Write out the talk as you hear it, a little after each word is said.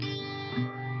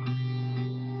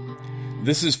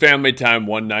This is Family Time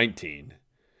 119, and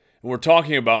we're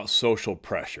talking about social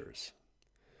pressures.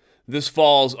 This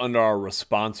falls under our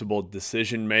responsible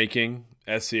decision making,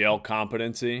 SEL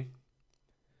competency.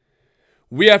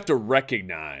 We have to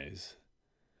recognize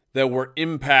that we're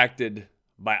impacted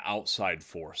by outside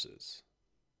forces.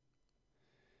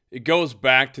 It goes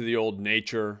back to the old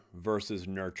nature versus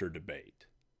nurture debate.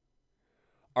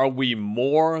 Are we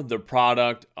more the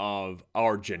product of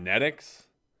our genetics,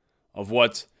 of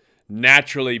what's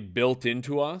naturally built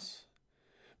into us?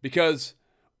 Because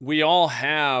we all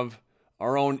have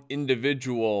our own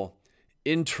individual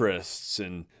interests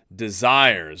and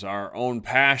desires, our own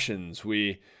passions.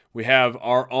 We have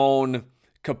our own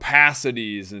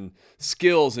capacities and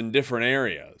skills in different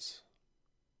areas.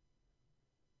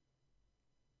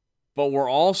 But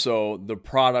we're also the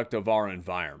product of our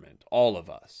environment, all of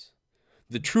us.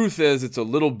 The truth is, it's a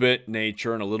little bit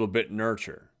nature and a little bit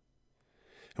nurture.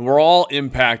 And we're all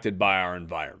impacted by our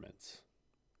environments.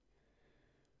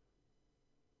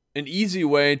 An easy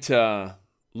way to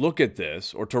look at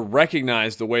this, or to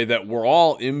recognize the way that we're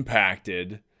all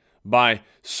impacted by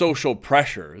social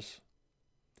pressures,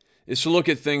 is to look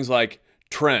at things like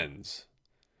trends.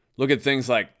 Look at things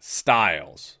like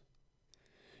styles.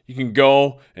 You can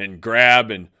go and grab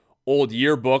an old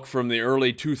yearbook from the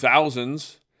early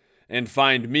 2000s and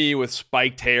find me with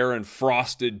spiked hair and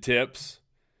frosted tips.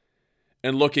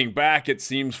 And looking back, it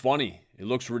seems funny. It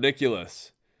looks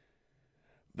ridiculous.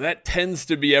 But that tends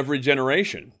to be every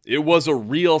generation. It was a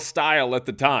real style at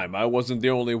the time. I wasn't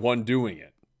the only one doing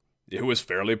it. It was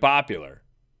fairly popular.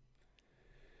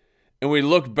 And we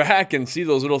look back and see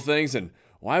those little things, and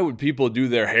why would people do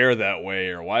their hair that way,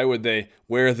 or why would they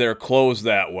wear their clothes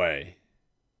that way?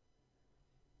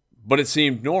 But it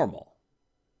seemed normal.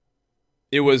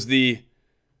 It was the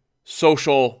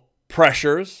social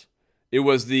pressures. It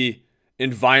was the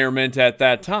environment at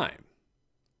that time.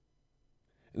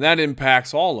 And that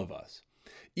impacts all of us.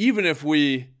 Even if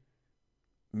we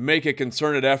make a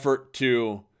concerted effort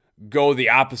to go the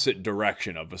opposite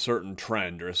direction of a certain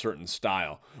trend or a certain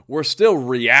style, we're still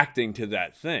reacting to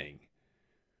that thing.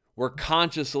 We're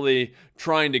consciously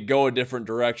trying to go a different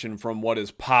direction from what is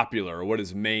popular or what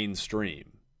is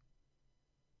mainstream.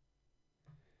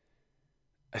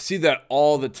 I see that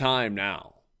all the time now.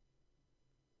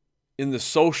 In the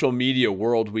social media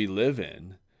world we live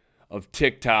in, of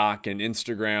TikTok and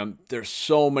Instagram, there's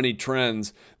so many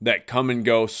trends that come and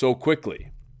go so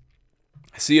quickly.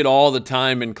 I see it all the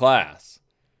time in class,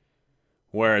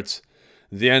 where it's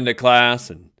the end of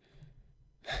class and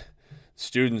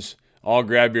students all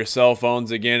grab your cell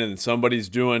phones again and somebody's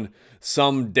doing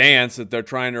some dance that they're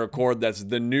trying to record that's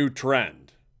the new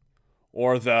trend.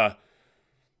 Or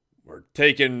we're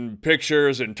taking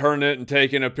pictures and turning it and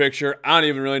taking a picture. I don't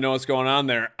even really know what's going on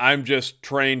there. I'm just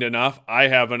trained enough. I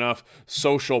have enough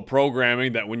social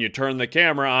programming that when you turn the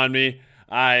camera on me,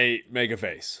 I make a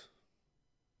face.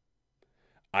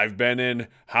 I've been in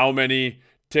how many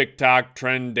TikTok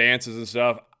trend dances and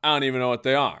stuff. I don't even know what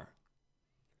they are.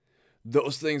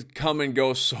 Those things come and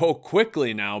go so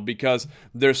quickly now because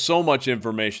there's so much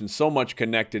information, so much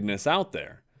connectedness out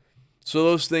there. So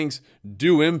those things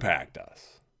do impact us.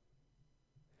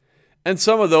 And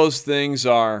some of those things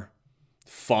are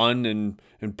fun and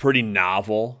pretty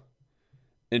novel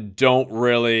and don't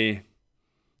really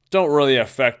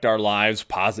affect our lives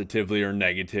positively or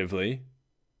negatively.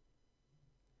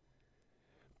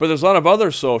 But there's a lot of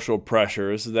other social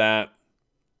pressures that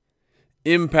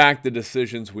impact the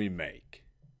decisions we make,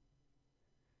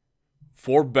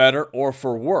 for better or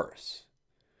for worse.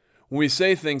 When we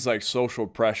say things like social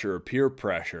pressure or peer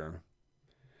pressure,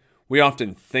 we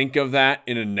often think of that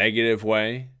in a negative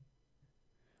way.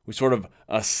 We sort of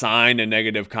assign a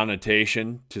negative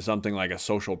connotation to something like a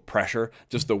social pressure.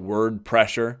 Just the word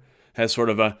pressure has sort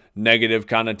of a negative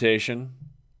connotation.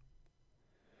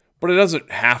 But it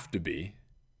doesn't have to be.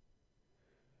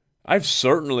 I've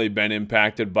certainly been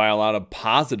impacted by a lot of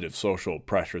positive social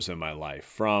pressures in my life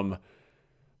from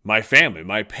my family,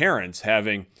 my parents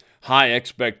having high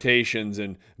expectations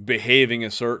and behaving a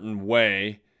certain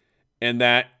way, and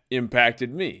that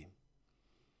impacted me,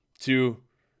 to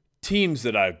teams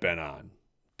that I've been on,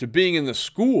 to being in the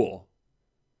school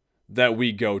that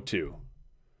we go to.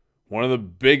 One of the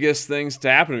biggest things to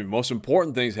happen to me, most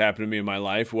important things to happen to me in my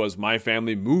life, was my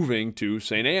family moving to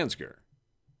St. Ansgar.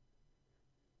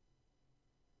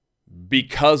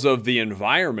 Because of the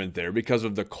environment there, because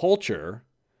of the culture,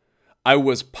 I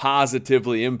was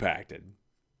positively impacted.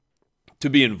 To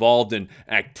be involved in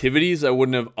activities I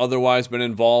wouldn't have otherwise been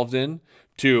involved in,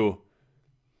 to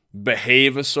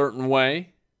behave a certain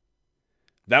way,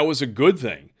 that was a good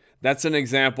thing. That's an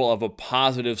example of a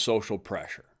positive social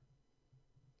pressure.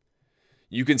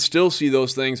 You can still see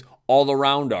those things all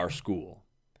around our school,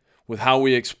 with how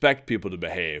we expect people to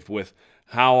behave, with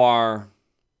the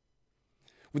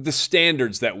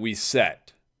standards that we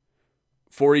set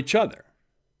for each other.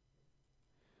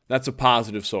 That's a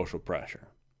positive social pressure.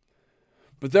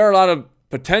 But there are a lot of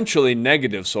potentially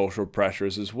negative social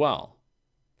pressures as well.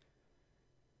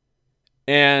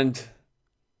 And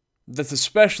that's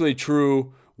especially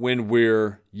true when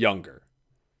we're younger.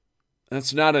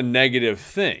 That's not a negative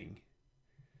thing.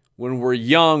 When we're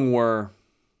young, we're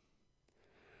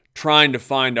trying to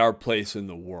find our place in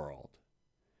the world.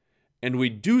 And we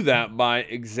do that by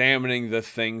examining the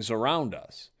things around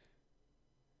us.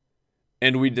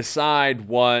 And we decide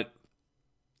what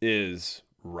is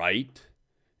right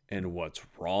and what's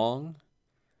wrong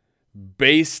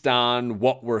based on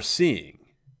what we're seeing.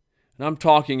 And I'm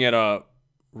talking at a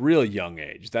real young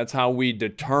age. That's how we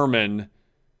determine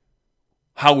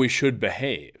how we should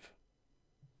behave.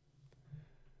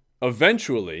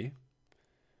 Eventually,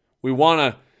 we want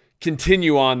to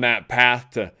continue on that path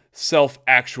to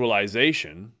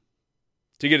self-actualization,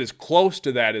 to get as close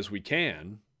to that as we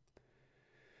can.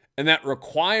 And that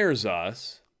requires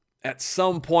us at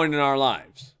some point in our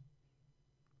lives,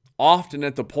 often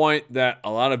at the point that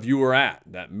a lot of you are at,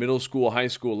 that middle school, high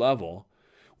school level,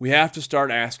 we have to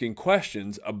start asking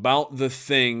questions about the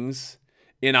things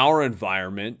in our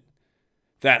environment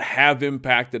that have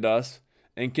impacted us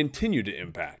and continue to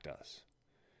impact us.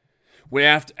 We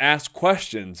have to ask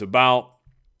questions about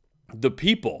the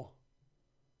people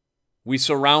we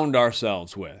surround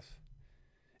ourselves with.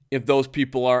 If those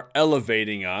people are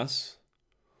elevating us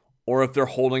or if they're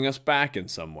holding us back in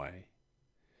some way.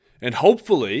 And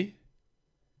hopefully,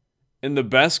 in the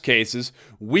best cases,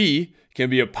 we can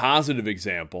be a positive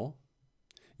example,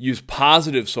 use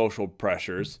positive social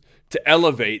pressures to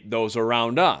elevate those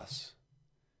around us.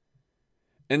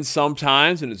 And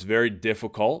sometimes, and it's very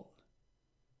difficult,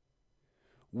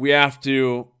 we have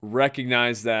to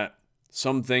recognize that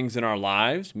some things in our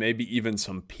lives, maybe even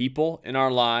some people in our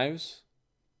lives,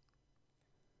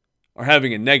 are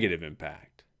having a negative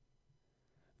impact.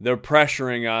 They're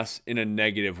pressuring us in a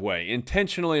negative way,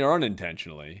 intentionally or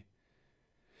unintentionally.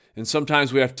 And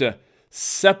sometimes we have to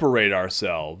separate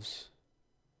ourselves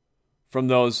from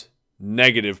those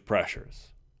negative pressures.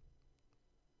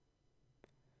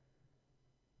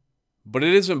 But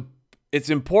it's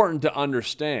important to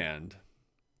understand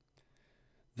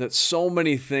that so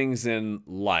many things in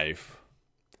life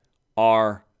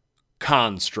are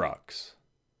constructs.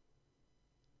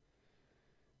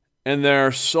 And there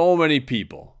are so many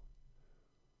people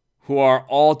who are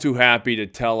all too happy to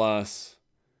tell us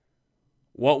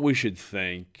what we should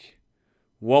think,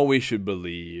 what we should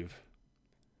believe,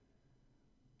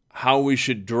 how we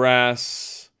should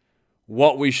dress,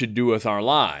 what we should do with our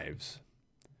lives.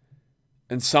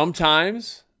 And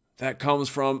sometimes that comes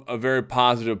from a very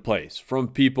positive place, from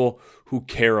people who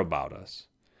care about us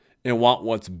and want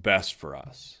what's best for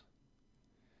us.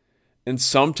 And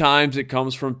sometimes it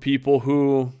comes from people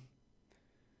who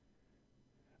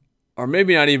are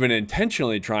maybe not even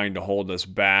intentionally trying to hold us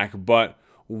back, but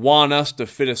want us to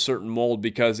fit a certain mold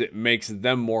because it makes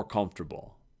them more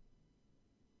comfortable.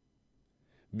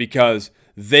 Because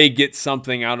they get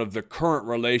something out of the current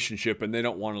relationship and they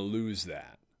don't want to lose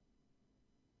that.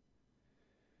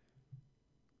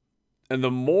 And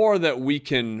the more that we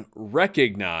can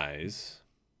recognize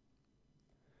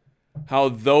how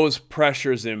those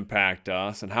pressures impact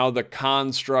us and how the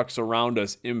constructs around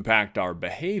us impact our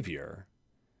behavior,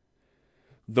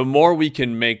 the more we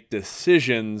can make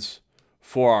decisions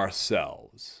for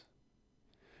ourselves.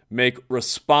 Make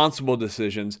responsible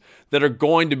decisions that are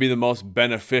going to be the most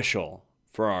beneficial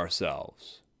for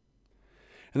ourselves.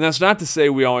 And that's not to say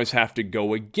we always have to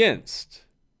go against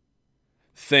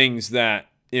things that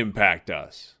impact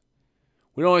us.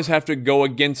 We don't always have to go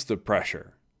against the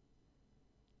pressure.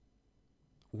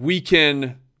 We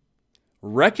can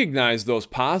recognize those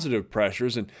positive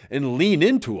pressures and lean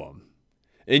into them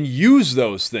and use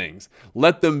those things.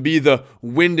 Let them be the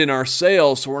wind in our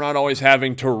sails so we're not always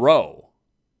having to row.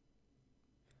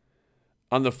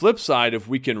 On the flip side, if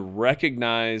we can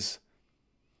recognize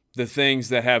the things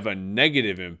that have a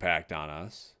negative impact on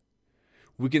us,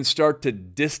 we can start to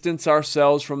distance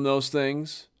ourselves from those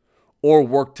things or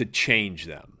work to change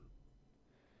them.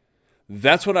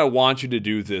 That's what I want you to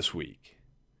do this week.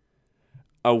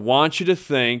 I want you to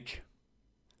think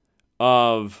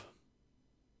of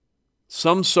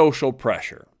some social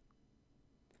pressure,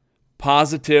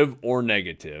 positive or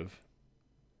negative,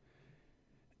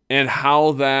 and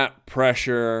how that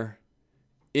pressure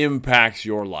impacts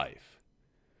your life.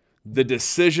 The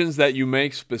decisions that you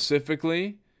make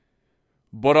specifically,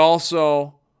 but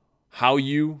also how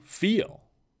you feel.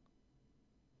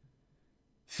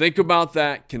 Think about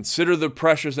that. Consider the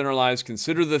pressures in our lives.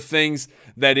 Consider the things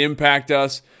that impact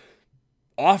us,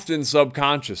 often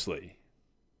subconsciously.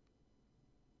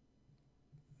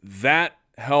 That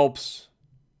helps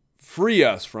free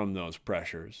us from those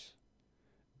pressures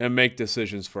and make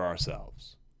decisions for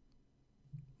ourselves.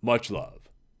 Much love.